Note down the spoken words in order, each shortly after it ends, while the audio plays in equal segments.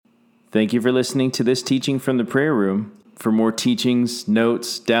Thank you for listening to this teaching from the prayer room. For more teachings,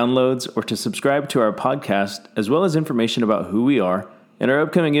 notes, downloads, or to subscribe to our podcast, as well as information about who we are and our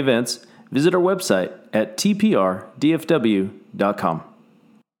upcoming events, visit our website at tprdfw.com.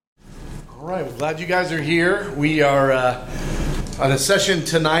 All right, well, glad you guys are here. We are on a session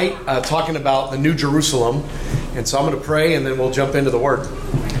tonight talking about the New Jerusalem. And so I'm going to pray and then we'll jump into the Word.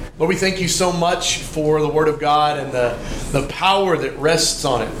 Lord, we thank you so much for the Word of God and the power that rests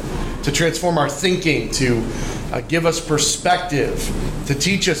on it to transform our thinking, to give us perspective, to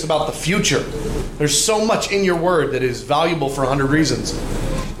teach us about the future. There's so much in your Word that is valuable for 100 reasons.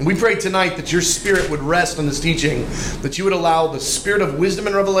 And we pray tonight that your Spirit would rest on this teaching, that you would allow the Spirit of wisdom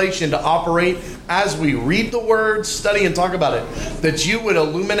and revelation to operate as we read the Word, study, and talk about it. That you would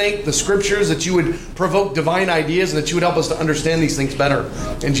illuminate the Scriptures, that you would provoke divine ideas, and that you would help us to understand these things better.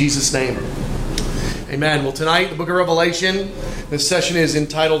 In Jesus' name. Amen. Well, tonight, the book of Revelation, this session is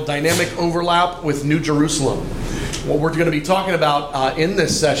entitled Dynamic Overlap with New Jerusalem. What we're going to be talking about in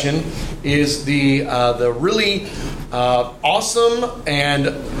this session is the really awesome and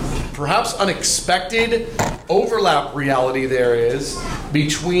perhaps unexpected overlap reality there is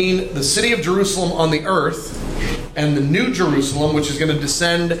between the city of Jerusalem on the earth and the New Jerusalem, which is going to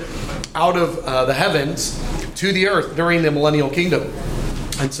descend out of the heavens to the earth during the millennial kingdom.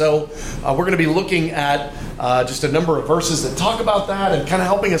 And so we're going to be looking at just a number of verses that talk about that and kind of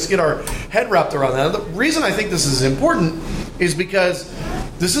helping us get our head wrapped around that. The reason I think this is important is because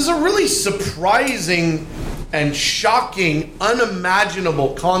this is a really surprising and shocking,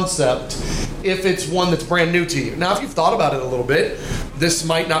 unimaginable concept if it's one that's brand new to you. Now, if you've thought about it a little bit, this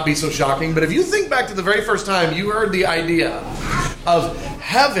might not be so shocking, but if you think back to the very first time you heard the idea of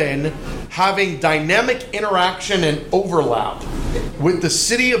heaven having dynamic interaction and overlap with the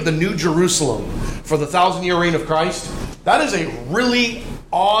city of the New Jerusalem for the 1,000-year reign of Christ, that is a really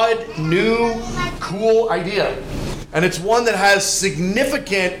odd, new, cool idea. And it's one that has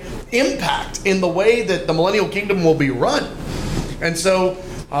significant impact in the way that the millennial kingdom will be run. And so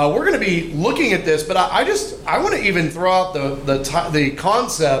we're going to be looking at this, but I want to even throw out the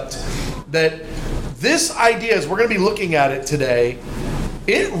concept that this idea, as we're going to be looking at it today,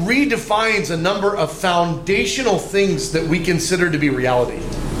 it redefines a number of foundational things that we consider to be reality.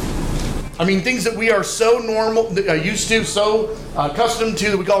 I mean, things that we are so used to, so accustomed to,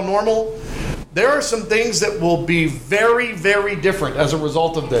 that we call normal. There are some things that will be very, very different as a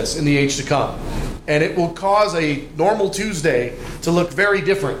result of this in the age to come. And it will cause a normal Tuesday to look very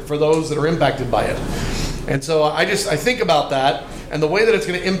different for those that are impacted by it. And so I think about that and the way that it's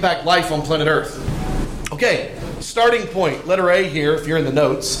going to impact life on planet Earth. Okay, starting point, letter A here, if you're in the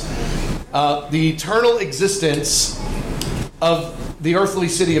notes. The eternal existence of the earthly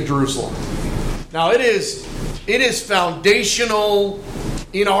city of Jerusalem. Now, it is foundational,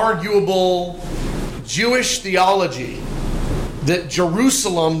 inarguable Jewish theology that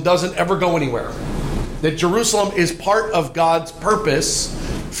Jerusalem doesn't ever go anywhere. That Jerusalem is part of God's purpose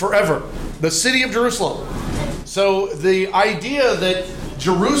forever. The city of Jerusalem. So the idea that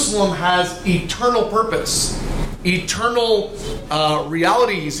Jerusalem has eternal purpose, eternal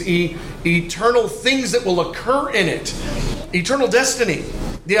realities, eternal things that will occur in it, eternal destiny.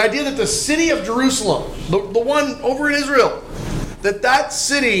 The idea that the city of Jerusalem, the one over in Israel, that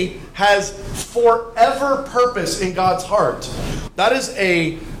city has forever purpose in God's heart. That is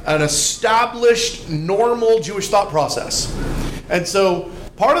an established, normal Jewish thought process. And so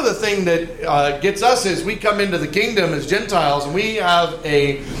part of the thing that gets us is we come into the kingdom as Gentiles and we have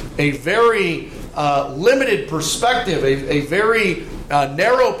a very limited perspective, a very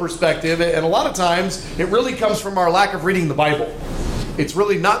narrow perspective, and a lot of times it really comes from our lack of reading the Bible. It's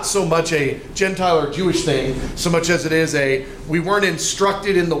really not so much a Gentile or Jewish thing, so much as it is we weren't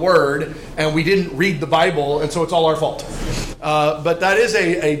instructed in the Word and we didn't read the Bible, and so it's all our fault. But that is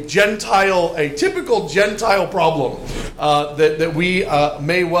a typical Gentile problem that we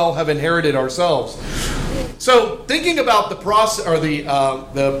may well have inherited ourselves. So, thinking about the process or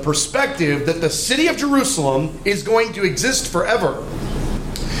the perspective that the city of Jerusalem is going to exist forever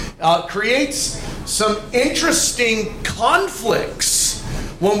creates some interesting conflicts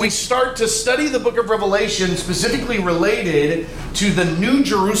when we start to study the book of Revelation, specifically related to the New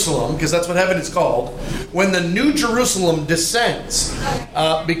Jerusalem, because that's what heaven is called, when the New Jerusalem descends.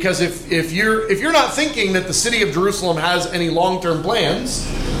 Because if you're not thinking that the city of Jerusalem has any long-term plans,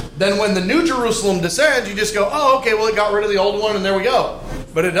 then when the New Jerusalem descends, you just go, oh, okay, well, it got rid of the old one, and there we go.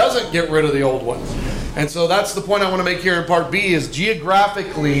 But it doesn't get rid of the old one. And so that's the point I want to make here in part B, is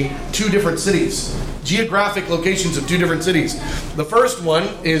geographically two different cities. Geographic locations of two different cities. The first one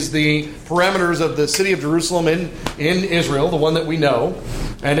is the parameters of the city of Jerusalem in Israel, the one that we know.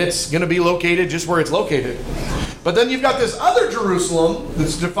 And it's going to be located just where it's located. But then you've got this other Jerusalem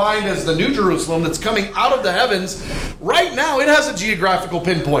that's defined as the New Jerusalem that's coming out of the heavens. Right now, it has a geographical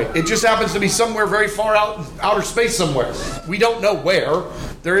pinpoint. It just happens to be somewhere very far out in outer space somewhere. We don't know where.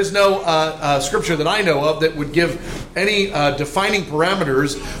 There is no scripture that I know of that would give any defining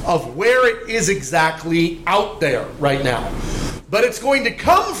parameters of where it is exactly out there right now. But it's going to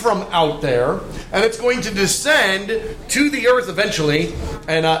come from out there, and it's going to descend to the earth eventually,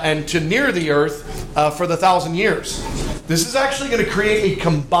 and to near the earth for the 1,000 years. This is actually going to create a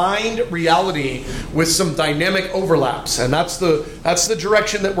combined reality with some dynamic overlaps, and that's the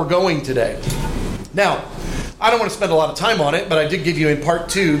direction that we're going today. Now, I don't want to spend a lot of time on it, but I did give you in part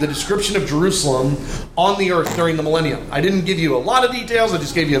 2 the description of Jerusalem on the earth during the millennium. I didn't give you a lot of details, I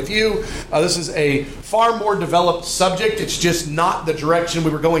just gave you a few. This is a far more developed subject. It's just not the direction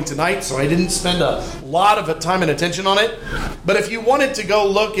we were going tonight, so I didn't spend a lot of time and attention on it. But if you wanted to go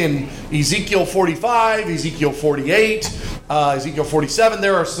look in Ezekiel 45, Ezekiel 48, Ezekiel 47,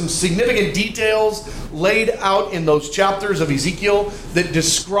 there are some significant details laid out in those chapters of Ezekiel that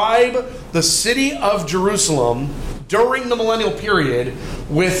describe the city of Jerusalem during the millennial period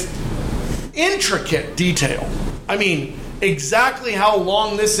with intricate detail. I mean, exactly how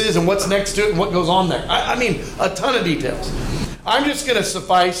long this is and what's next to it and what goes on there. I mean, a ton of details. I'm just going to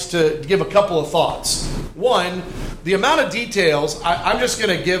suffice to give a couple of thoughts. One, the amount of details, I'm just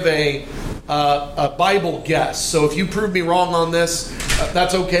going to give a Bible guess. So if you prove me wrong on this,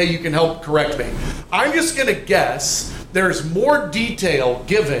 that's okay. You can help correct me. I'm just going to guess there's more detail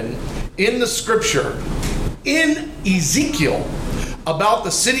given in the scripture in Ezekiel about the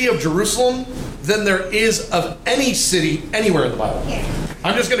city of Jerusalem than there is of any city anywhere in the Bible.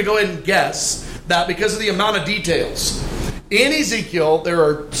 I'm just going to go ahead and guess that because of the amount of details. In Ezekiel, there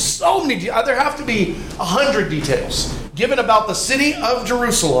are so many, there have to be 100 details given about the city of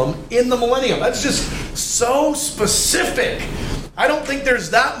Jerusalem in the millennium. That's just so specific. I don't think there's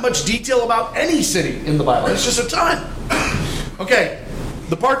that much detail about any city in the Bible. It's just a ton. Okay,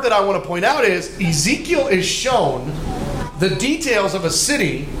 the part that I want to point out is Ezekiel is shown the details of a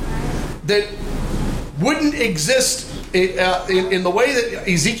city that wouldn't exist in the way that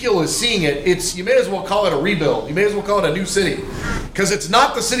Ezekiel is seeing it. You may as well call it a rebuild. You may as well call it a new city. Because it's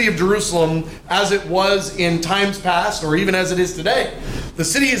not the city of Jerusalem as it was in times past or even as it is today. The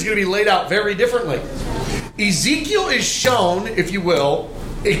city is going to be laid out very differently. Ezekiel is shown, if you will,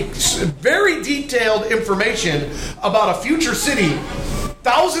 very detailed information about a future city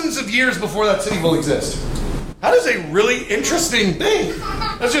thousands of years before that city will exist. That is a really interesting thing.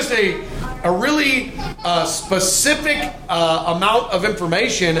 That's just a really specific amount of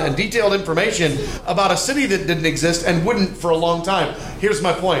information and detailed information about a city that didn't exist and wouldn't for a long time. Here's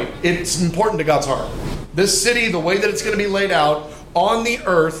my point. It's important to God's heart. This city, the way that it's going to be laid out on the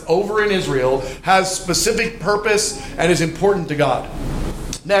earth over in Israel, has specific purpose and is important to God.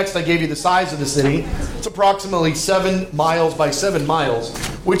 Next, I gave you the size of the city. It's approximately 7 miles by 7 miles,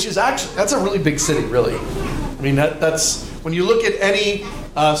 which is actually, that's a really big city, really. I mean, that's when you look at any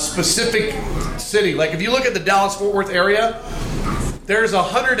specific city, like if you look at the Dallas-Fort Worth area, there's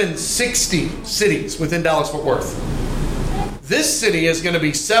 160 cities within Dallas-Fort Worth. This city is going to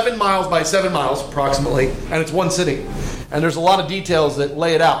be 7 miles by 7 miles approximately, and it's one city. And there's a lot of details that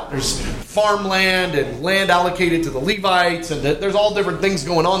lay it out. There's farmland and land allocated to the Levites, and there's all different things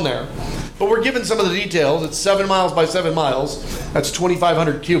going on there. But we're given some of the details. It's 7 miles by 7 miles. That's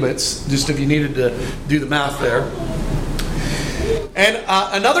 2,500 cubits, just if you needed to do the math there. And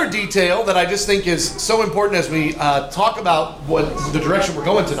another detail that I just think is so important as we talk about the direction we're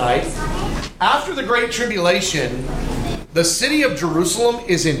going tonight. After the Great Tribulation, the city of Jerusalem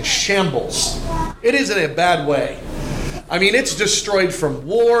is in shambles. It is in a bad way. I mean, it's destroyed from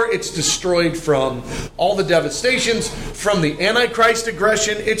war. It's destroyed from all the devastations, from the Antichrist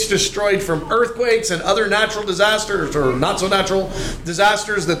aggression. It's destroyed from earthquakes and other natural disasters or not so natural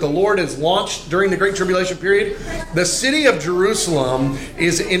disasters that the Lord has launched during the Great Tribulation period. The city of Jerusalem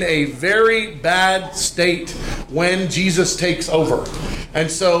is in a very bad state when Jesus takes over. And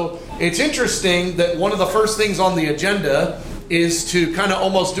so it's interesting that one of the first things on the agenda is to kind of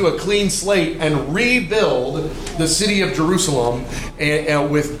almost do a clean slate and rebuild the city of Jerusalem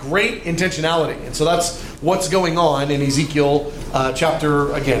and with great intentionality. And so that's what's going on in Ezekiel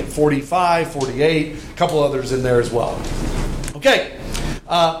chapter, again, 45, 48, a couple others in there as well. Okay,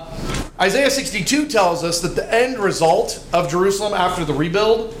 Isaiah 62 tells us that the end result of Jerusalem after the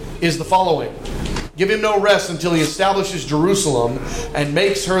rebuild is the following. Give him no rest until he establishes Jerusalem and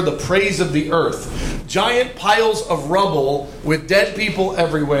makes her the praise of the earth. Giant piles of rubble with dead people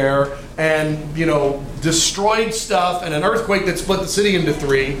everywhere and, destroyed stuff and an earthquake that split the city into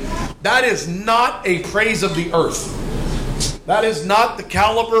three. That is not a praise of the earth. That is not the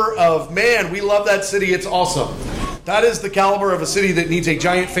caliber of, man, we love that city, it's awesome. That is the caliber of a city that needs a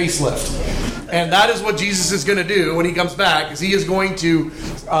giant facelift. And that is what Jesus is going to do when he comes back, is he is going to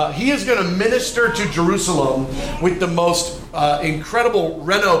minister to Jerusalem with the most incredible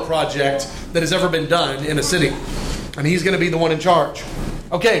reno project that has ever been done in a city. And he's going to be the one in charge.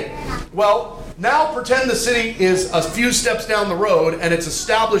 Okay, well, now pretend the city is a few steps down the road and it's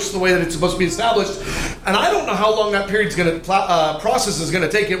established the way that it's supposed to be established. And I don't know how long that process is going to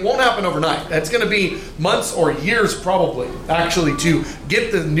take. It won't happen overnight. That's going to be months or years probably, actually, to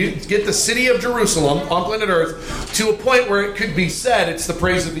get the city of Jerusalem on planet Earth to a point where it could be said it's the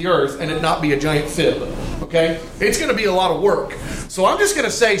praise of the earth and it not be a giant fib. Okay? It's going to be a lot of work. So I'm just going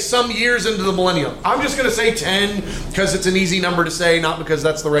to say some years into the millennium. I'm just going to say 10 because it's an easy number to say, not because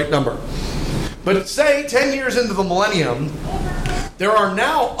that's the right number. But say 10 years into the millennium, there are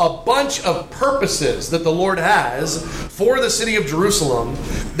now a bunch of purposes that the Lord has for the city of Jerusalem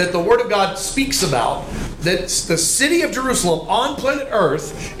that the Word of God speaks about, that the city of Jerusalem on planet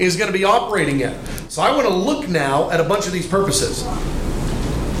Earth is going to be operating in. So I want to look now at a bunch of these purposes.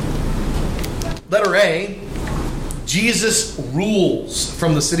 Letter A, Jesus rules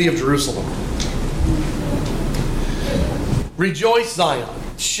from the city of Jerusalem. Rejoice, Zion.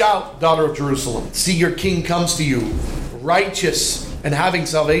 Shout, daughter of Jerusalem. See, your king comes to you, righteous and having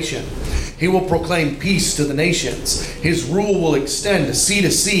salvation. He will proclaim peace to the nations. His rule will extend to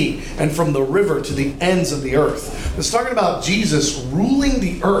sea and from the river to the ends of the earth. It's talking about Jesus ruling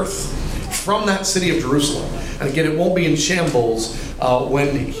the earth from that city of Jerusalem. And again, it won't be in shambles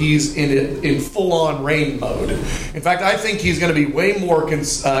when he's in full-on reign mode. In fact, I think he's going to be way more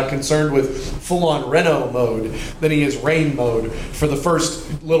concerned with full-on reno mode than he is reign mode for the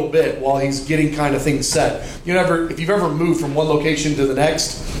first little bit while he's getting kind of things set. If you've ever moved from one location to the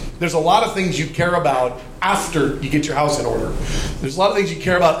next, there's a lot of things you care about after you get your house in order. There's a lot of things you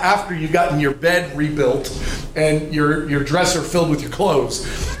care about after you've gotten your bed rebuilt and your dresser filled with your clothes.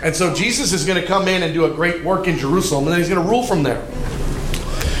 And so Jesus is going to come in and do a great work in Jerusalem, and then he's going to rule from there.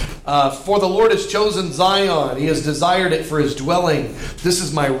 For the Lord has chosen Zion. He has desired it for his dwelling. This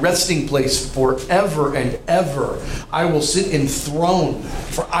is my resting place forever and ever. I will sit enthroned,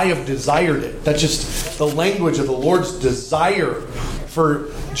 for I have desired it. That's just the language of the Lord's desire for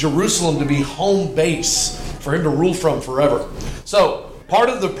Jerusalem to be home base, for him to rule from forever. So, part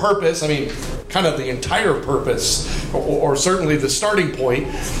of the purpose, kind of the entire purpose, or certainly the starting point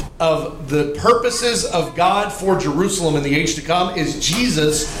of the purposes of God for Jerusalem in the age to come is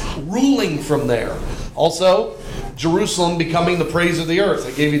Jesus ruling from there. Also, Jerusalem becoming the praise of the earth.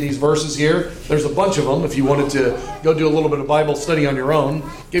 I gave you these verses here. There's a bunch of them if you wanted to go do a little bit of Bible study on your own.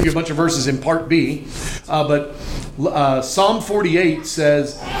 Give you a bunch of verses in part B. But Psalm 48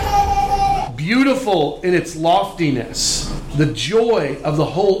 says, beautiful in its loftiness, the joy of the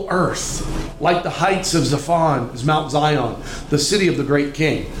whole earth, like the heights of Zaphon is Mount Zion, the city of the great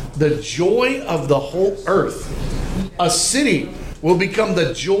king. The joy of the whole earth. A city will become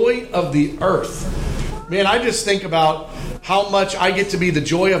the joy of the earth. Man, I just think about how much I get to be the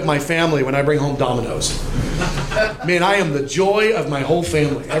joy of my family when I bring home Domino's. Man, I am the joy of my whole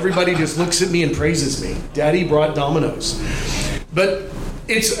family. Everybody just looks at me and praises me. Daddy brought Domino's. But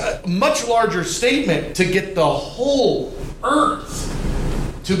it's a much larger statement to get the whole earth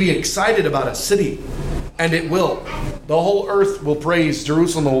to be excited about a city. And it will. The whole earth will praise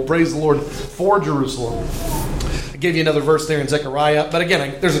Jerusalem, will praise the Lord for Jerusalem. I gave you another verse there in Zechariah, but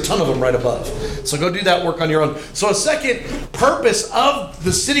again, there's a ton of them right above. So go do that work on your own. So a second purpose of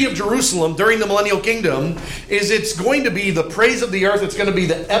the city of Jerusalem during the millennial kingdom is it's going to be the praise of the earth. It's going to be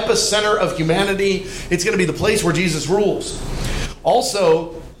the epicenter of humanity. It's going to be the place where Jesus rules.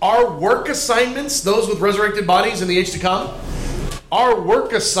 Also, our work assignments, those with resurrected bodies in the age to come, our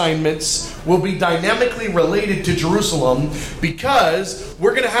work assignments will be dynamically related to Jerusalem because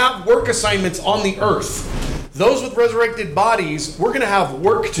we're going to have work assignments on the earth. Those with resurrected bodies, we're going to have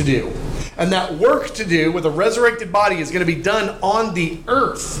work to do. And that work to do with a resurrected body is going to be done on the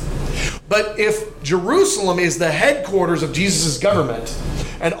earth. But if Jerusalem is the headquarters of Jesus' government,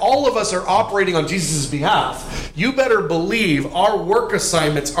 and all of us are operating on Jesus' behalf, you better believe our work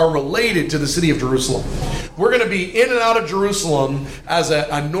assignments are related to the city of Jerusalem. We're going to be in and out of Jerusalem as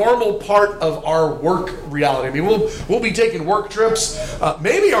a normal part of our work reality. We'll be taking work trips.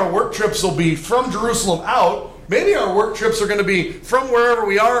 Maybe our work trips will be from Jerusalem out. Maybe our work trips are going to be from wherever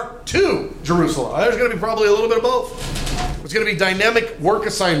we are to Jerusalem. There's going to be probably a little bit of both. There's going to be dynamic work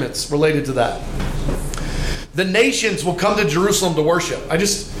assignments related to that. The nations will come to Jerusalem to worship.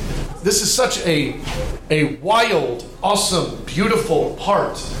 This is such a wild, awesome, beautiful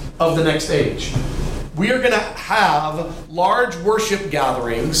part of the next age. We are going to have large worship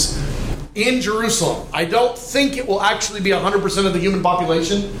gatherings in Jerusalem. I don't think it will actually be 100% of the human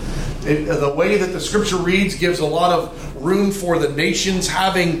population. The way that the scripture reads gives a lot of room for the nations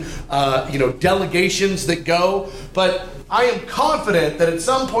having, delegations that go. But I am confident that at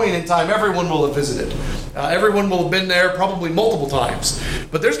some point in time, everyone will have visited. Everyone will have been there probably multiple times.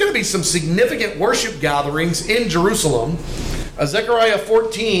 But there's going to be some significant worship gatherings in Jerusalem. Zechariah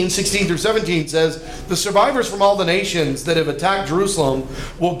 14, 16 through 17 says, the survivors from all the nations that have attacked Jerusalem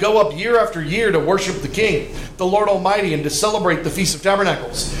will go up year after year to worship the King, the Lord Almighty, and to celebrate the Feast of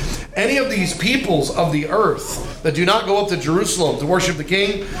Tabernacles. Any of these peoples of the earth that do not go up to Jerusalem to worship the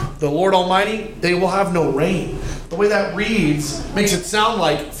King, the Lord Almighty, they will have no rain. The way that reads makes it sound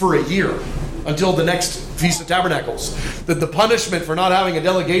like for a year, until the next Feast of Tabernacles. That the punishment for not having a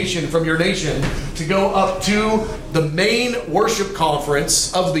delegation from your nation to go up to the main worship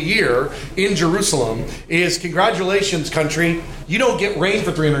conference of the year in Jerusalem is, congratulations, country, you don't get rain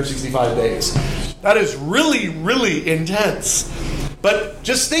for 365 days. That is really, really intense. But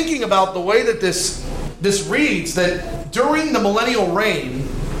just thinking about the way that this reads, that during the millennial reign,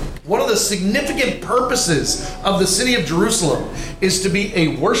 one of the significant purposes of the city of Jerusalem is to be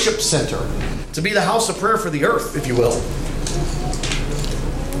a worship center, to be the house of prayer for the earth, if you will.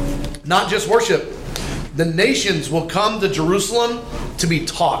 Not just worship. The nations will come to Jerusalem to be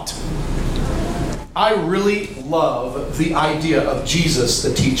taught. I really love the idea of Jesus,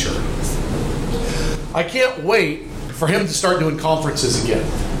 the teacher. I can't wait for him to start doing conferences again.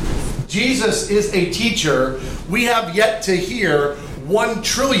 Jesus is a teacher. We have yet to hear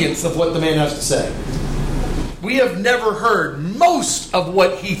 1/1,000,000th of what the man has to say. We have never heard most of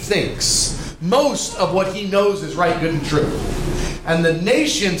what he thinks, most of what he knows is right, good, and true. And the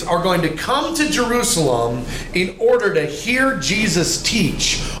nations are going to come to Jerusalem in order to hear Jesus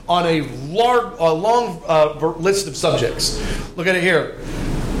teach on a long list of subjects. Look at it here.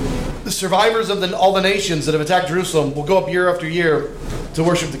 The survivors of all the nations that have attacked Jerusalem will go up year after year to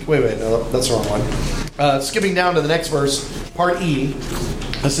worship the... Wait, no, that's the wrong one. Skipping down to the next verse, part E.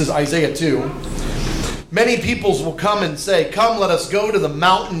 This is Isaiah 2. Many peoples will come and say, come, let us go to the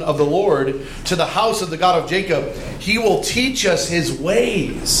mountain of the Lord, to the house of the God of Jacob. He will teach us his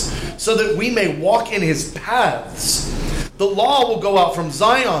ways, so that we may walk in his paths. The law will go out from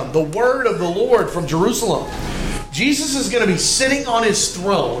Zion, the word of the Lord from Jerusalem. Jesus is going to be sitting on his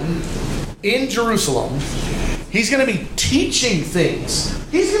throne in Jerusalem. He's going to be teaching things.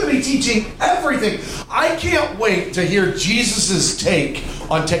 He's going to be teaching everything. I can't wait to hear Jesus' take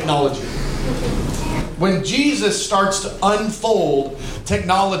on technology. When Jesus starts to unfold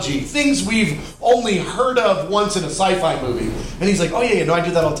technology, things we've only heard of once in a sci-fi movie. And he's like, oh yeah, no, I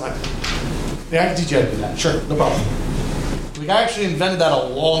do that all the time. Yeah, I can teach you how to do that. Sure, no problem. Like, I actually invented that a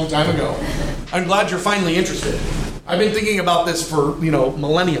long time ago. I'm glad you're finally interested. I've been thinking about this for,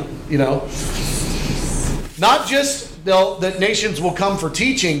 millennia, Not just that nations will come for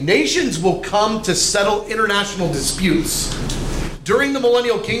teaching. Nations will come to settle international disputes. During the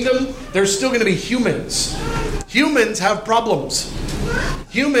millennial kingdom, there's still going to be humans. Humans have problems.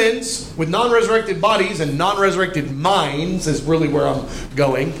 Humans with non-resurrected bodies and non-resurrected minds is really where I'm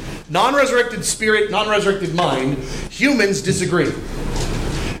going. Non-resurrected spirit, non-resurrected mind. Humans disagree.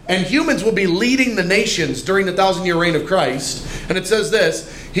 And humans will be leading the nations during the 1,000-year reign of Christ. And it says this,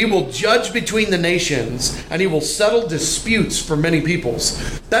 he will judge between the nations, and he will settle disputes for many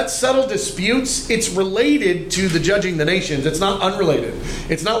peoples. That settle disputes, it's related to the judging the nations. It's not unrelated.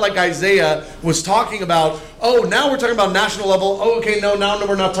 It's not like Isaiah was talking about, oh, now we're talking about national level. Oh, okay, no,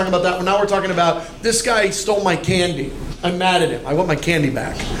 we're not talking about that. Now we're talking about, this guy stole my candy. I'm mad at him. I want my candy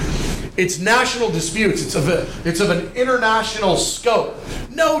back. It's national disputes. It's of an international scope.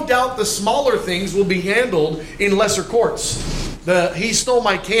 No doubt the smaller things will be handled in lesser courts. He stole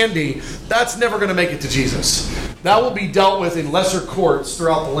my candy, that's never going to make it to Jesus. That will be dealt with in lesser courts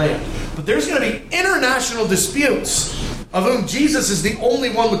throughout the land. But there's going to be international disputes of whom Jesus is the only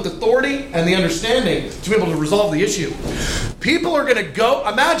one with authority and the understanding to be able to resolve the issue. People are going to go,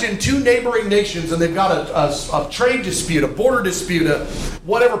 imagine two neighboring nations and they've got a trade dispute, a border dispute, a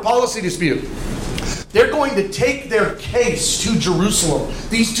whatever policy dispute. They're going to take their case to Jerusalem,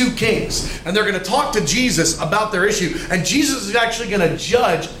 these two kings, and they're going to talk to Jesus about their issue. And Jesus is actually going to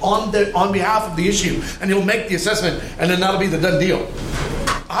judge on behalf of the issue, and he'll make the assessment, and then that'll be the done deal.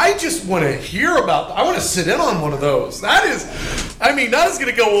 I just want to hear about, I want to sit in on one of those. That is going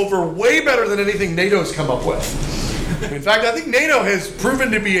to go over way better than anything NATO's come up with. In fact, I think NATO has proven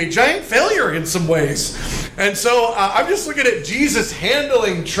to be a giant failure in some ways. And so I'm just looking at Jesus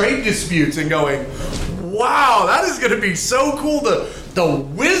handling trade disputes and going, wow, that is going to be so cool. The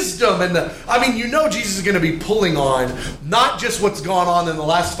wisdom and Jesus is going to be pulling on not just what's gone on in the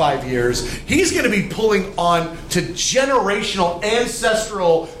last 5 years. He's going to be pulling on to generational,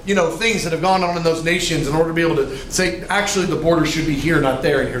 ancestral, things that have gone on in those nations in order to be able to say, actually, the border should be here, not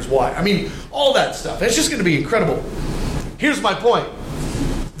there, and here's why. All that stuff. It's just going to be incredible. Here's my point.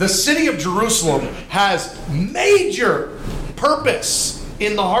 The city of Jerusalem has major purpose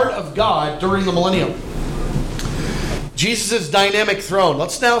in the heart of God during the millennium. Jesus' dynamic throne.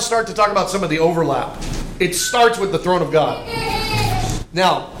 Let's now start to talk about some of the overlap. It starts with the throne of God.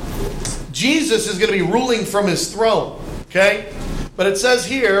 Now, Jesus is going to be ruling from his throne. Okay? But it says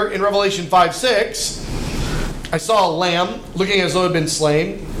here in Revelation 5:6, I saw a lamb looking as though it had been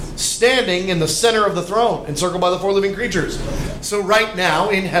slain, standing in the center of the throne, encircled by the 4 living creatures. So right now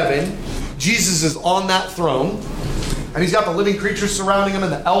in heaven, Jesus is on that throne, and he's got the living creatures surrounding him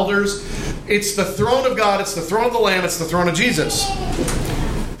and the elders. It's the throne of God, it's the throne of the Lamb, it's the throne of Jesus.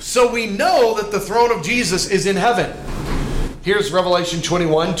 So we know that the throne of Jesus is in heaven. Here's Revelation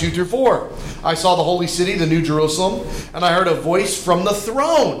 21, 2-4. I saw the holy city, the New Jerusalem, and I heard a voice from the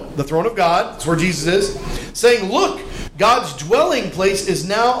throne of God, that's where Jesus is, saying, look, God's dwelling place is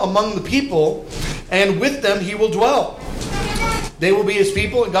now among the people, and with them he will dwell. They will be his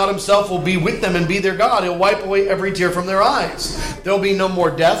people, and God himself will be with them and be their God. He'll wipe away every tear from their eyes. There will be no more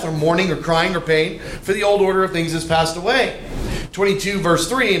death or mourning or crying or pain, for the old order of things has passed away. 22 verse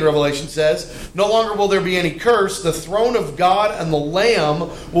 3 in Revelation says, no longer will there be any curse. The throne of God and the Lamb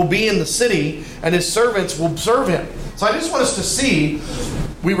will be in the city, and his servants will serve him. So I just want us to see,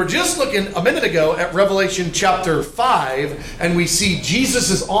 we were just looking a minute ago at Revelation chapter 5, and we see Jesus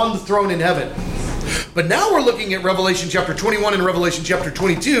is on the throne in heaven. But now we're looking at Revelation chapter 21 and Revelation chapter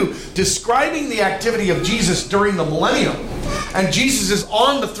 22, describing the activity of Jesus during the millennium. And Jesus is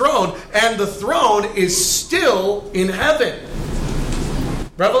on the throne, and the throne is still in heaven.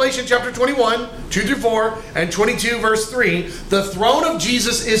 Revelation chapter 21, 2-4, and 22 verse 3, the throne of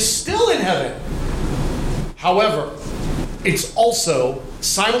Jesus is still in heaven. However, it's also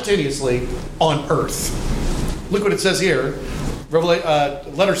simultaneously on earth. Look what it says here.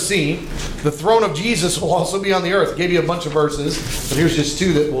 Letter C, the throne of Jesus will also be on the earth. I gave you a bunch of verses, but here's just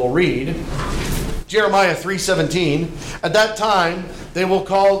 2 that we'll read. Jeremiah 3:17, at that time they will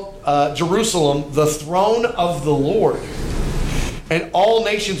call Jerusalem the throne of the Lord, and all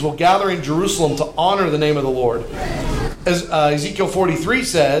nations will gather in Jerusalem to honor the name of the Lord. As Ezekiel 43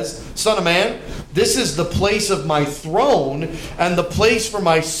 says, Son of man, this is the place of my throne and the place for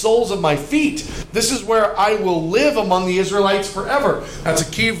my soles of my feet. This is where I will live among the Israelites forever. That's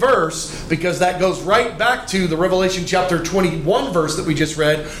a key verse because that goes right back to the Revelation chapter 21 verse that we just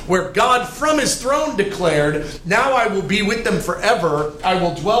read, where God from his throne declared, now I will be with them forever. I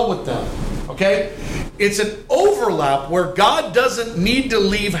will dwell with them. Okay? It's an overlap where God doesn't need to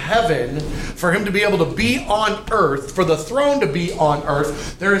leave heaven for him to be able to be on earth, for the throne to be on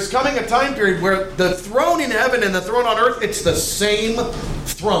earth. There is coming a time period where the throne in heaven and the throne on earth, it's the same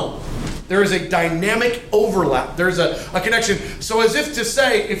throne. There is a dynamic overlap. There's a connection. So as if to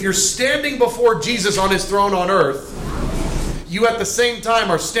say, if you're standing before Jesus on his throne on earth, you at the same time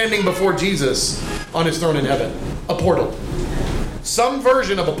are standing before Jesus on his throne in heaven. A portal. Some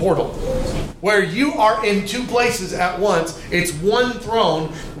version of a portal where you are in 2 places at once. It's one throne,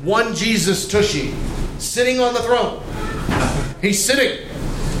 one Jesus Tushy sitting on the throne. He's sitting.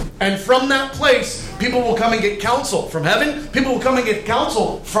 And from that place, people will come and get counsel from heaven. People will come and get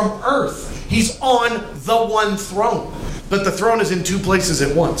counsel from earth. He's on the one throne. But the throne is in 2 places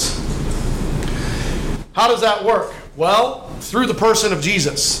at once. How does that work? Well, through the person of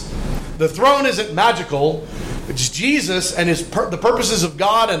Jesus. The throne isn't magical. It's Jesus and the purposes of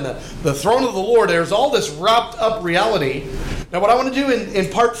God and the throne of the Lord. There's all this wrapped up reality. Now what I want to do in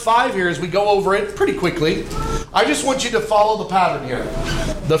part 5 here is we go over it pretty quickly. I just want you to follow the pattern here.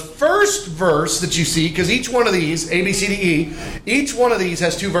 The first verse that you see, because each one of these, A, B, C, D, E, each one of these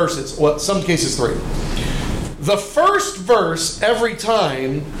has 2 verses. Well, in some cases 3. The first verse every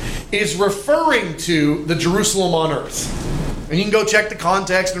time is referring to the Jerusalem on earth. And you can go check the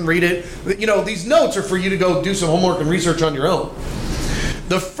context and read it. You know, these notes are for you to go do some homework and research on your own.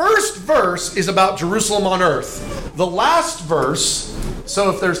 The first verse is about Jerusalem on earth. The last verse,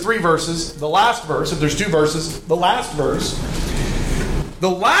 so if there's 3 verses, the last verse, if there's 2 verses, the last verse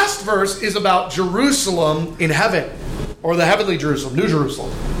is about Jerusalem in heaven. or the heavenly Jerusalem, New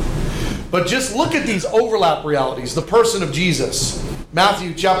Jerusalem. But just look at these overlap realities. The person of Jesus.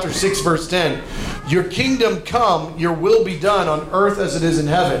 Matthew chapter 6, verse 10. Your kingdom come, your will be done on earth as it is in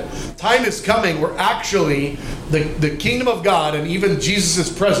heaven. Time is coming where actually the kingdom of God and even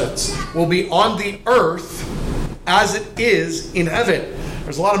Jesus' presence will be on the earth as it is in heaven.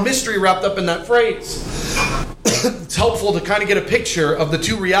 There's a lot of mystery wrapped up in that phrase. It's helpful to kind of get a picture of the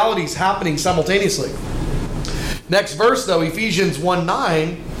two realities happening simultaneously. Next verse, though, Ephesians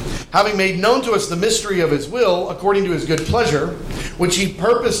 1:9, having made known to us the mystery of his will, according to his good pleasure, which he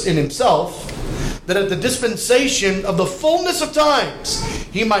purposed in himself, that at the dispensation of the fullness of times,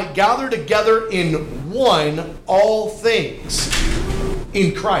 he might gather together in one all things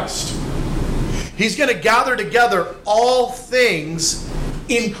in Christ. He's going to gather together all things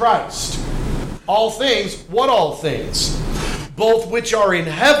in Christ. All things, what all things? Both which are in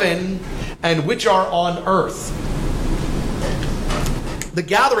heaven and which are on earth. The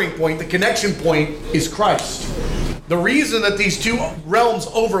gathering point, the connection point is Christ. The reason that these two realms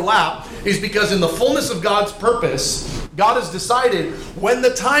overlap is because in the fullness of God's purpose, God has decided when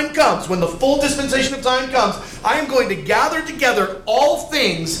the time comes, when the full dispensation of time comes, I am going to gather together all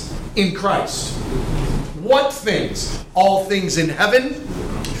things in Christ. What things? All things in heaven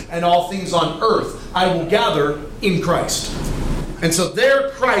and all things on earth I will gather in Christ. And so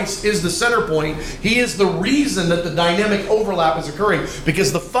there Christ is the center point. He is the reason that the dynamic overlap is occurring,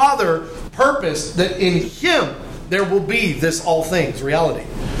 because the Father purposed that in him there will be this all things reality.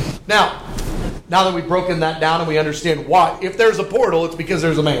 Now that we've broken that down and we understand why, if there's a portal, it's because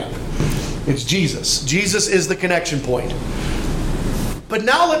there's a man. It's Jesus. Jesus is the connection point. But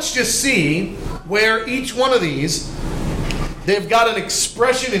now let's just see where each one of these, they've got an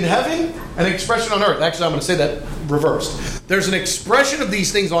expression in heaven and an expression on earth. Actually, I'm going to say that reversed. There's an expression of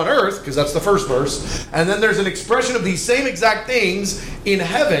these things on earth, because that's the first verse, and then there's an expression of these same exact things in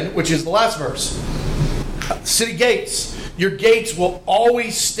heaven, which is the last verse. City gates. Your gates will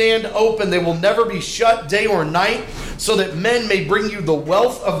always stand open. They will never be shut day or night, so that men may bring you the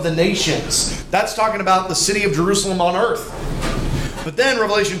wealth of the nations. That's talking about the city of Jerusalem on earth. But then,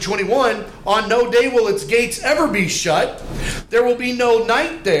 Revelation 21, on no day will its gates ever be shut. There will be no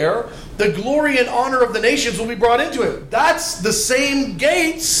night there. The glory and honor of the nations will be brought into it. That's the same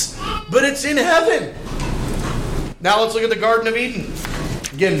gates, but it's in heaven. Now let's look at the Garden of Eden.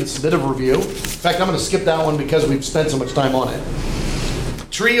 Again, it's a bit of a review. In fact, I'm going to skip that one because we've spent so much time on it.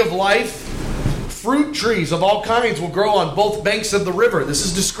 Tree of life. Fruit trees of all kinds will grow on both banks of the river. This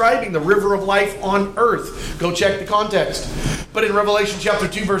is describing the river of life on earth. Go check the context. But in Revelation chapter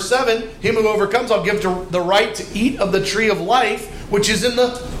 2, verse 7, him who overcomes, I'll give the right to eat of the tree of life, which is in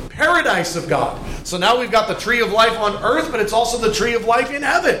the paradise of God. So now we've got the tree of life on earth, but it's also the tree of life in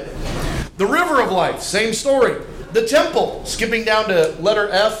heaven. The river of life, same story. The temple, skipping down to letter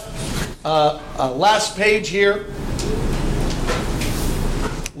F, last page here.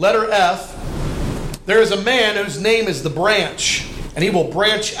 Letter F. There is a man whose name is the branch, and he will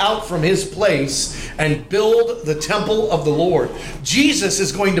branch out from his place and build the temple of the Lord. Jesus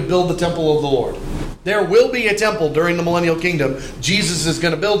is going to build the temple of the Lord. There will be a temple during the millennial kingdom. Jesus is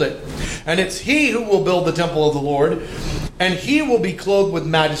going to build it. And it's he who will build the temple of the Lord, and he will be clothed with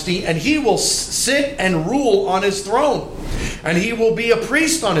majesty, and he will sit and rule on his throne. And he will be a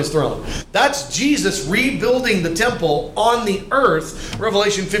priest on his throne. That's Jesus rebuilding the temple on the earth.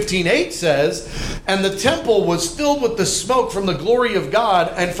 Revelation 15:8 says, and the temple was filled with the smoke from the glory of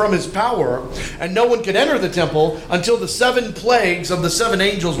God and from his power. And no one could enter the temple until the 7 plagues of the 7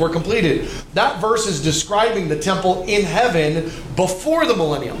 angels were completed. That verse is describing the temple in heaven before the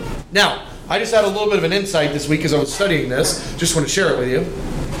millennium. Now, I just had a little bit of an insight this week as I was studying this. Just want to share it with you.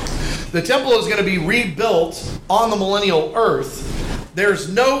 The temple is going to be rebuilt on the millennial earth. There's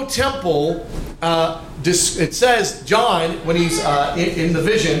no temple. It says, John, when he's in the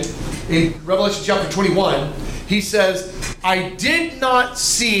vision, in Revelation chapter 21, he says, I did not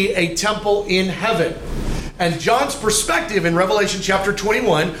see a temple in heaven. And John's perspective in Revelation chapter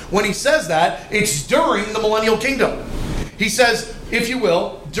 21, when he says that, it's during the millennial kingdom. He says, if you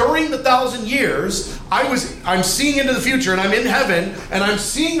will, during the 1,000 years, I'm seeing into the future, and I'm in heaven, and I'm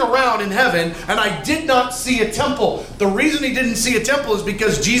seeing around in heaven, and I did not see a temple. The reason he didn't see a temple is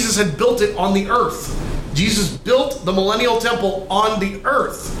because Jesus had built it on the earth. Jesus built the millennial temple on the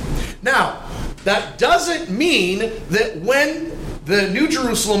earth. Now, that doesn't mean that when the New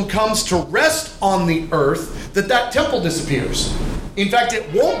Jerusalem comes to rest on the earth, that temple disappears. In fact,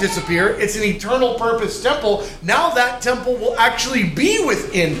 it won't disappear. It's an eternal purpose temple. Now that temple will actually be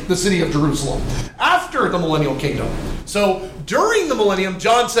within the city of Jerusalem after the millennial kingdom. So during the millennium,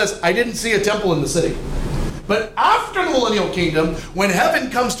 John says, I didn't see a temple in the city. But after the millennial kingdom, when heaven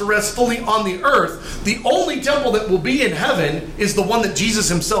comes to rest fully on the earth, the only temple that will be in heaven is the one that Jesus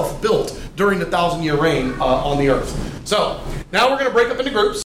himself built during the 1,000-year reign on the earth. So, now we're going to break up into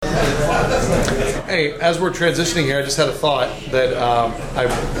groups. Hey, as we're transitioning here, I just had a thought that I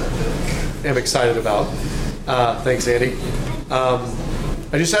am excited about. Thanks, Andy.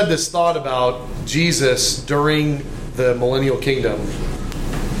 I just had this thought about Jesus during the millennial kingdom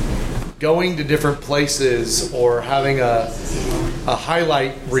going to different places or having a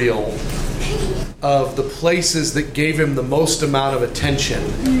highlight reel of the places that gave him the most amount of attention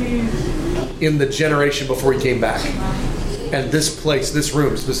in the generation before he came back. And this place, this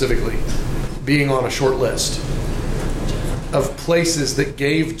room specifically, being on a short list of places that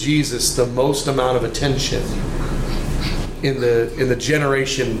gave Jesus the most amount of attention in the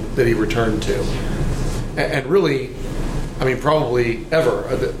generation that he returned to. And really, I mean, probably ever,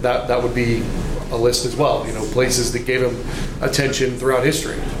 that would be a list as well. You know, places that gave him attention throughout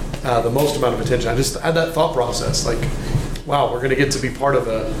history, the most amount of attention. I just had that thought process, like, wow, we're going to get to be part of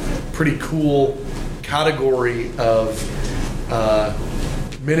a pretty cool category of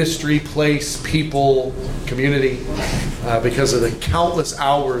ministry, place, people, community, because of the countless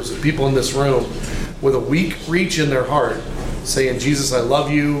hours of people in this room with a weak reach in their heart, saying, Jesus, I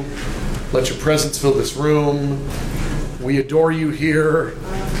love you. Let your presence fill this room. We adore you here.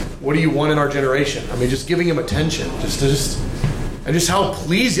 What do you want in our generation? I mean, just giving him attention, and just how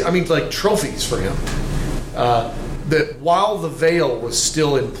pleasing. I mean, like trophies for him. That while the veil was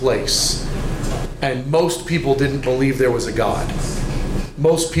still in place, and most people didn't believe there was a God.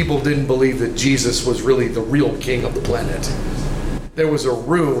 Most people didn't believe that Jesus was really the real king of the planet. There was a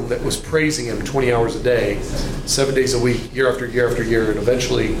room that was praising him 20 hours a day, 7 days a week, year after year after year, and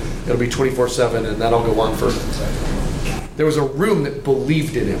eventually it'll be 24/7, and that'll go on for. There was a room that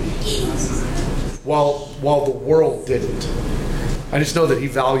believed in him, while the world didn't. I just know that he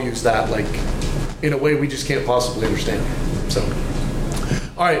values that, like, in a way we just can't possibly understand. So,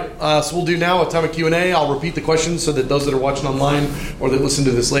 all right. So we'll do now a time of Q&A. I'll repeat the questions so that those that are watching online or that listen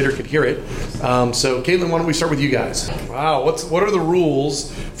to this later can hear it. So, Caitlin, why don't we start with you guys? Wow. What are the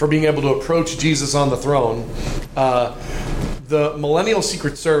rules for being able to approach Jesus on the throne? The Millennial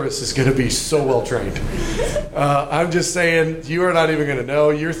Secret Service is going to be so well trained. I'm just saying, you are not even going to know.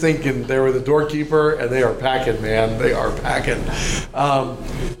 You're thinking they were the doorkeeper, and they are packing, man. They are packing.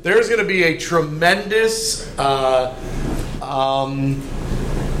 There's going to be a tremendous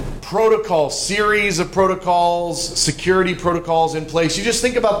series of protocols, security protocols in place. You just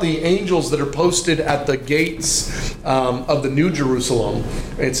think about the angels that are posted at the gates of the New Jerusalem.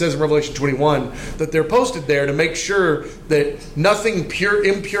 It says in Revelation 21 that they're posted there to make sure that nothing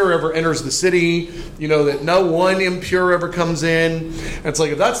impure ever enters the city, you know, that no one impure ever comes in. And it's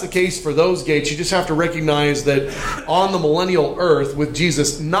like, if that's the case for those gates, you just have to recognize that on the millennial earth with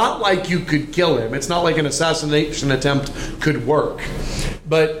Jesus, not like you could kill him. It's not like an assassination attempt could work.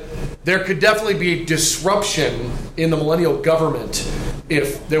 But there could definitely be disruption in the millennial government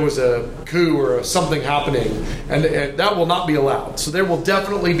if there was a coup or something happening, and that will not be allowed. So there will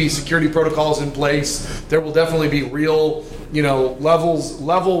definitely be security protocols in place. There will definitely be real, levels,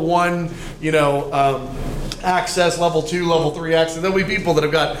 level 1, access, level 2, level 3 access. There'll be people that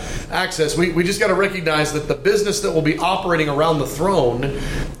have got access. We just got to recognize that the business that will be operating around the throne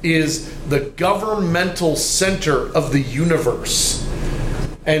is the governmental center of the universe.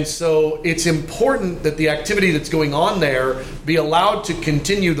 And so it's important that the activity that's going on there be allowed to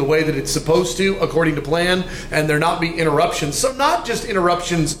continue the way that it's supposed to, according to plan, and there not be interruptions. So not just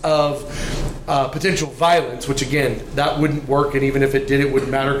interruptions of potential violence, which again, that wouldn't work, and even if it did, it wouldn't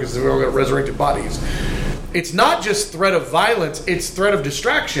matter because we all got resurrected bodies. It's not just threat of violence, it's threat of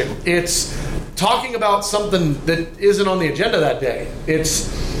distraction. It's talking about something that isn't on the agenda that day.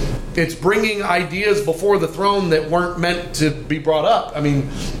 It's bringing ideas before the throne that weren't meant to be brought up. I mean,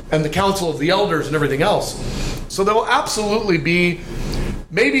 and the council of the elders and everything else. So there will absolutely be,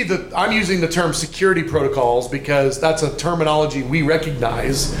 I'm using the term security protocols because that's a terminology we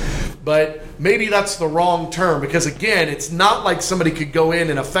recognize, but maybe that's the wrong term because, again, it's not like somebody could go in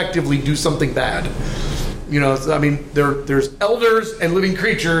and effectively do something bad. I mean, there's elders and living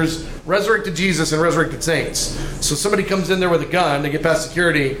creatures, resurrected Jesus and resurrected saints. So somebody comes in there with a gun, they get past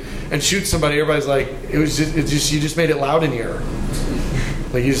security and shoots somebody. Everybody's like, you just made it loud in here.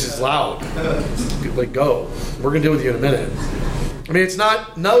 Like, it's just loud. Like, go. We're going to deal with you in a minute. I mean,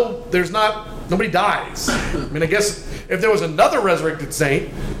 nobody dies. I mean, I guess if there was another resurrected saint,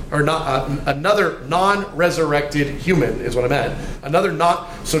 or not another non-resurrected human is what I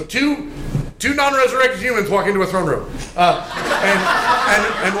meant. So two two non-resurrected humans walk into a throne room,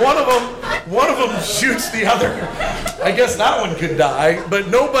 and one of them shoots the other. I guess that one could die, but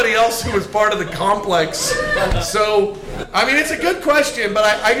nobody else who was part of the complex. So, I mean, it's a good question, but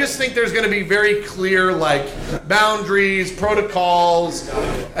I just think there's going to be very clear, like, boundaries, protocols.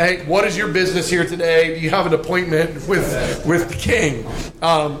 Hey, what is your business here today? Do you have an appointment with the king?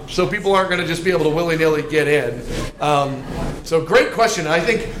 So people aren't going to just be able to willy-nilly get in. So great question. I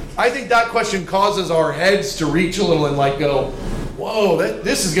think that question causes our heads to reach a little and like go, whoa,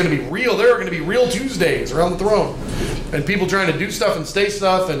 this is going to be real. There are going to be real Tuesdays around the throne. And people trying to do stuff and stay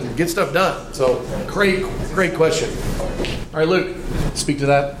stuff and get stuff done. So great question. All right, Luke, speak to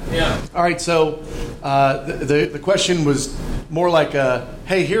that. Yeah. All right, so the question was more like,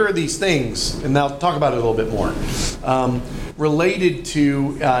 hey, here are these things, and now talk about it a little bit more. Related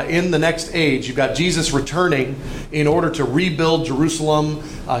to in the next age, you've got Jesus returning in order to rebuild Jerusalem.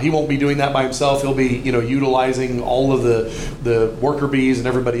 He won't be doing that by himself. He'll be, utilizing all of the worker bees and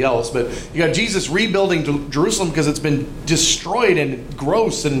everybody else. But you got Jesus rebuilding Jerusalem because it's been destroyed and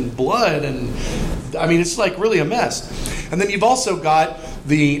gross and blood, and I mean it's like really a mess. And then you've also got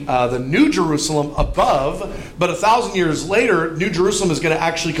the New Jerusalem above, but 1,000 years later, New Jerusalem is going to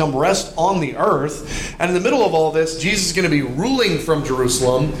actually come rest on the earth. And in the middle of all this, Jesus is going to be ruling from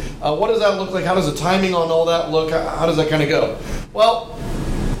Jerusalem. What does that look like? How does the timing on all that look? How does that kind of go? Well,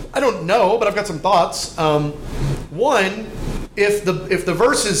 I don't know, but I've got some thoughts. One, if the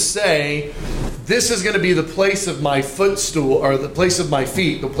verses say, this is going to be the place of my footstool, or the place of my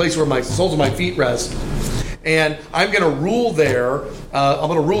feet, the place where my soles of my feet rest, and I'm going to rule there, I'm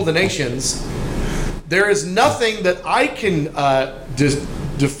going to rule the nations, there is nothing that I can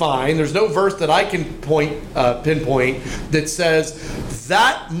define, there's no verse that I can pinpoint that says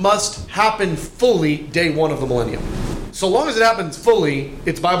that must happen fully day one of the millennium. So long as it happens fully,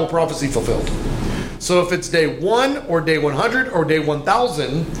 it's Bible prophecy fulfilled. So if it's day 1 or day 100 or day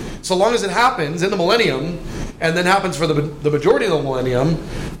 1,000, so long as it happens in the millennium and then happens for the majority of the millennium,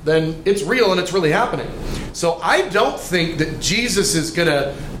 then it's real and it's really happening. So I don't think that Jesus is going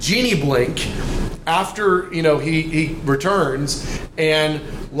to genie blink after he returns and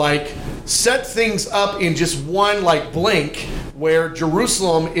like set things up in just one like blink where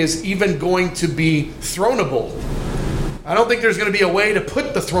Jerusalem is even going to be thronable. I don't think there's going to be a way to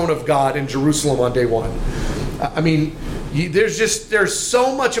put the throne of God in Jerusalem on day one. I mean, there's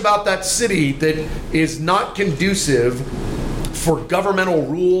so much about that city that is not conducive for governmental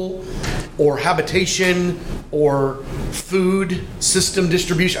rule or habitation or food system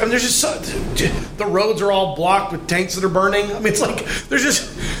distribution. I mean, the roads are all blocked with tanks that are burning. I mean, it's like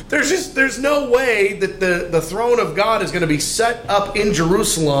there's no way that the throne of God is going to be set up in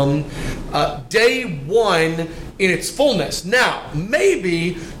Jerusalem day one in its fullness. Now,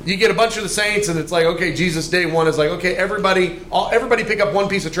 maybe you get a bunch of the saints and it's like, okay, Jesus day one is like, okay, everybody pick up one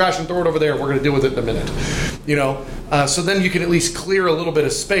piece of trash and throw it over there. We're going to deal with it in a minute. So then you can at least clear a little bit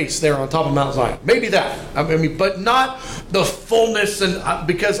of space there on top of Mount Zion. Maybe that. I mean, but not the fullness, and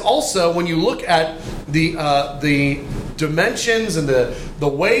because also when you look at the dimensions and the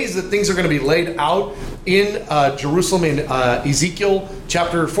ways that things are going to be laid out in Jerusalem in Ezekiel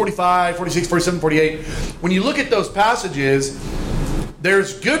chapter 45, 46, 47, 48, when you look at those passages,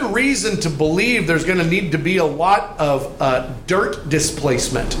 there's good reason to believe there's going to need to be a lot of dirt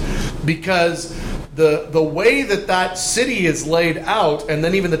displacement, because the way that city is laid out, and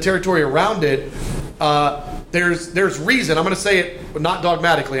then even the territory around it, there's reason. I'm going to say it not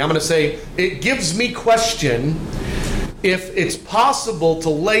dogmatically. I'm going to say it gives me question if it's possible to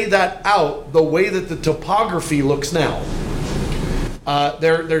lay that out the way that the topography looks now.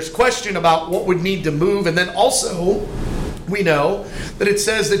 There's question about what would need to move, and then also we know that it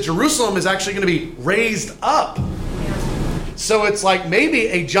says that Jerusalem is actually going to be raised up. So it's like maybe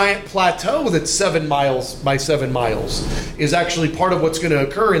a giant plateau that's 7 miles by 7 miles is actually part of what's going to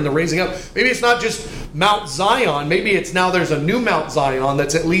occur in the raising up. Maybe it's not just Mount Zion. Maybe it's now there's a new Mount Zion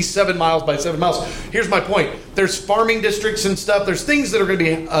that's at least 7 miles by 7 miles. Here's my point. There's farming districts and stuff. There's things that are going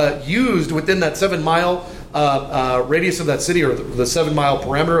to be used within that 7 mile radius of that city, or the 7 mile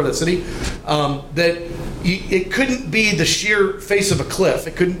parameter of that city, that it couldn't be the sheer face of a cliff.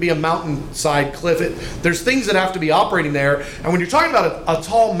 It couldn't be a mountainside cliff. There's things that have to be operating there. And when you're talking about a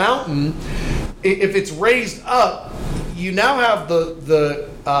tall mountain, if it's raised up, you now have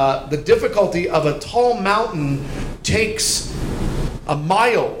the difficulty of a tall mountain takes a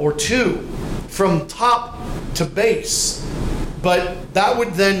mile or two from top to base. But that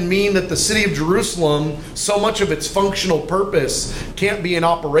would then mean that the city of Jerusalem, so much of its functional purpose can't be in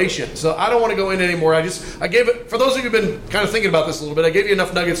operation. So I don't want to go in anymore. I gave it, for those of you who've been kind of thinking about this a little bit, I gave you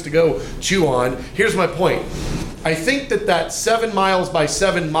enough nuggets to go chew on. Here's my point. I think that 7 miles by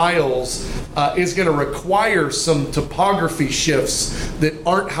 7 miles is going to require some topography shifts that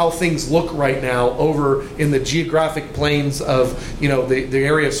aren't how things look right now over in the geographic plains of, the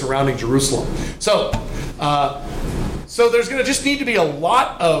area surrounding Jerusalem. So there's going to just need to be a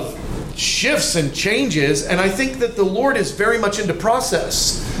lot of shifts and changes, and I think that the Lord is very much into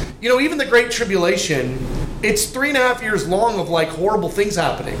process. Even the Great Tribulation, it's 3.5 years long of horrible things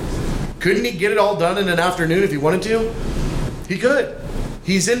happening. Couldn't he get it all done in an afternoon if he wanted to? He could.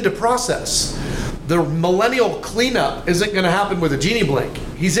 He's into process. The millennial cleanup isn't going to happen with a genie blink.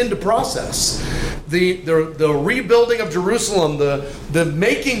 He's into process. The rebuilding of Jerusalem, the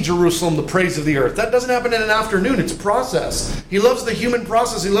making Jerusalem the praise of the earth, that doesn't happen in an afternoon. It's a process. He loves the human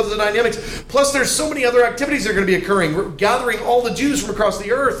process. He loves the dynamics. Plus, there's so many other activities that are going to be occurring. We're gathering all the Jews from across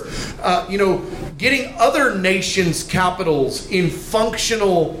the earth, getting other nations' capitals in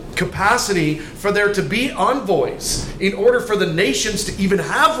functional capacity for there to be envoys in order for the nations to even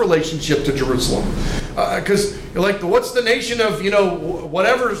have relationship to Jerusalem. Because you're like, what's the nation of,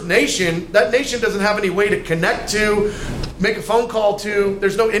 whatever's nation? That nation doesn't have any way to connect to, make a phone call to.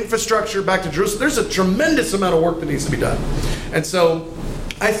 There's no infrastructure back to Jerusalem. There's a tremendous amount of work that needs to be done. And so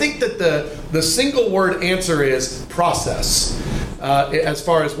I think that the single word answer is process. As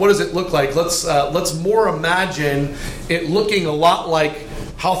far as what does it look like, let's more imagine it looking a lot like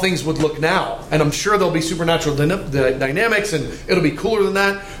how things would look now. And I'm sure there'll be supernatural dynamics, and it'll be cooler than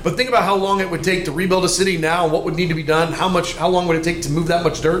that. But think about how long it would take to rebuild a city now, and what would need to be done, how long would it take to move that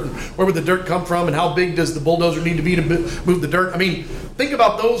much dirt, and where would the dirt come from, and how big does the bulldozer need to be to move the dirt? I mean, think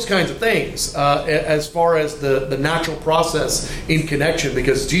about those kinds of things as far as the natural process in connection,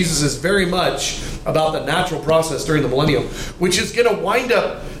 because Jesus is very much about the natural process during the millennium, which is going to wind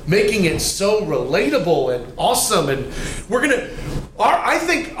up making it so relatable and awesome. And I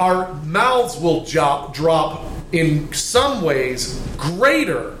think our mouths will drop in some ways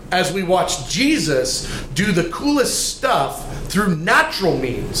greater as we watch Jesus do the coolest stuff through natural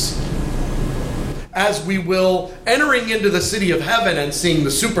means, as we will entering into the city of heaven and seeing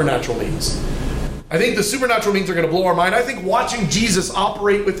the supernatural means. I think the supernatural means are going to blow our mind. I think watching Jesus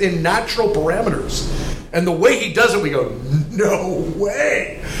operate within natural parameters and the way he does it, we go, no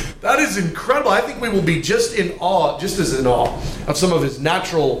way. That is incredible. I think we will be just as in awe of some of his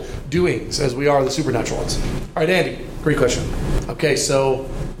natural doings as we are the supernatural ones. All right, Andy, great question. Okay, so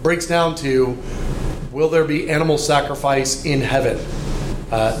breaks down to, will there be animal sacrifice in heaven?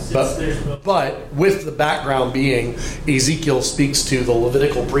 But with the background being Ezekiel speaks to the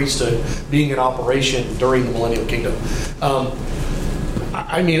Levitical priesthood being in operation during the millennial kingdom.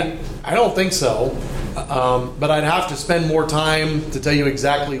 I don't think so. But I'd have to spend more time to tell you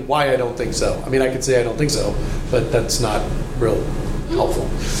exactly why I don't think so. I mean, I could say I don't think so, but that's not real helpful.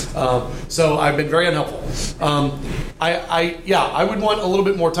 So I've been very unhelpful. I would want a little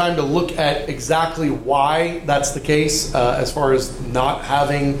bit more time to look at exactly why that's the case as far as not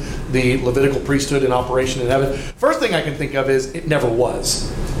having the Levitical priesthood in operation in heaven. First thing I can think of is it never was.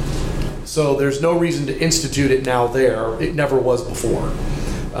 So there's no reason to institute it now there. It never was before.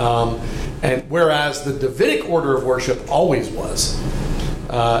 And whereas the Davidic order of worship always was.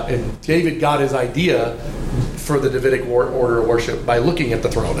 And David got his idea for the Davidic order of worship by looking at the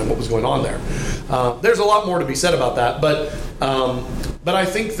throne and what was going on there. There's a lot more to be said about that, but I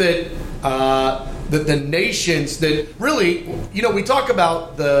think that the nations that really, we talk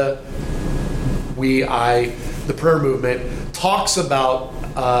about the prayer movement talks about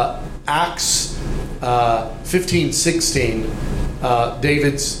Acts 15:16.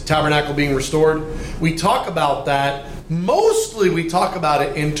 David's tabernacle being restored. We talk about that. Mostly we talk about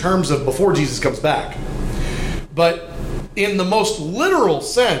it in terms of before Jesus comes back. But in the most literal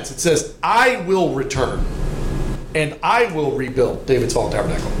sense, it says, I will return and I will rebuild David's fallen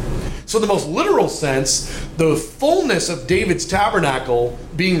tabernacle. So in the most literal sense, the fullness of David's tabernacle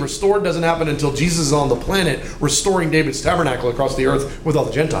being restored doesn't happen until Jesus is on the planet restoring David's tabernacle across the earth with all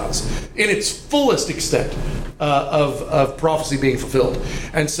the Gentiles in its fullest extent of prophecy being fulfilled.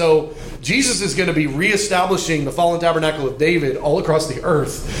 And so Jesus is going to be reestablishing the fallen tabernacle of David all across the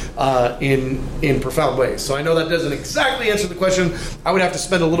earth in profound ways. So I know that doesn't exactly answer the question. I would have to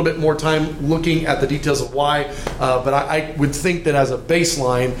spend a little bit more time looking at the details of why, but I would think that as a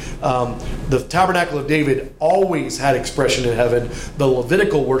baseline, the tabernacle of David always had expression in heaven. The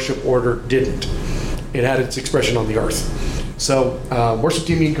Levitical worship order didn't. It had its expression on the earth. So worship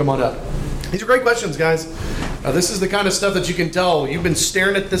team, you can come on up. These are great questions, guys. This is the kind of stuff that you can tell. You've been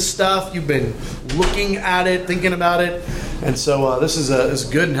staring at this stuff. You've been looking at it, thinking about it. And so this is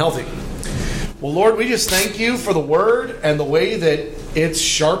good and healthy. Well, Lord, we just thank you for the word and the way that it's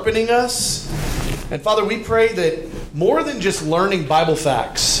sharpening us. And Father, we pray that more than just learning Bible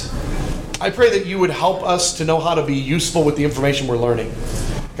facts, I pray that you would help us to know how to be useful with the information we're learning.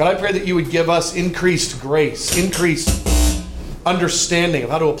 God, I pray that you would give us increased grace, increased understanding of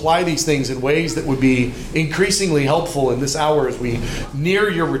how to apply these things in ways that would be increasingly helpful in this hour as we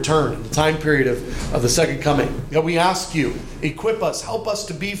near your return, the time period of the second coming. God, we ask you, equip us, help us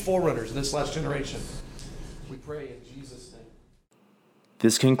to be forerunners in this last generation. We pray in Jesus' name.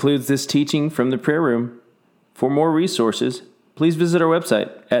 This concludes this teaching from the prayer room. For more resources, please visit our website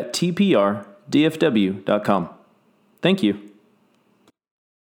at tprdfw.com. Thank you.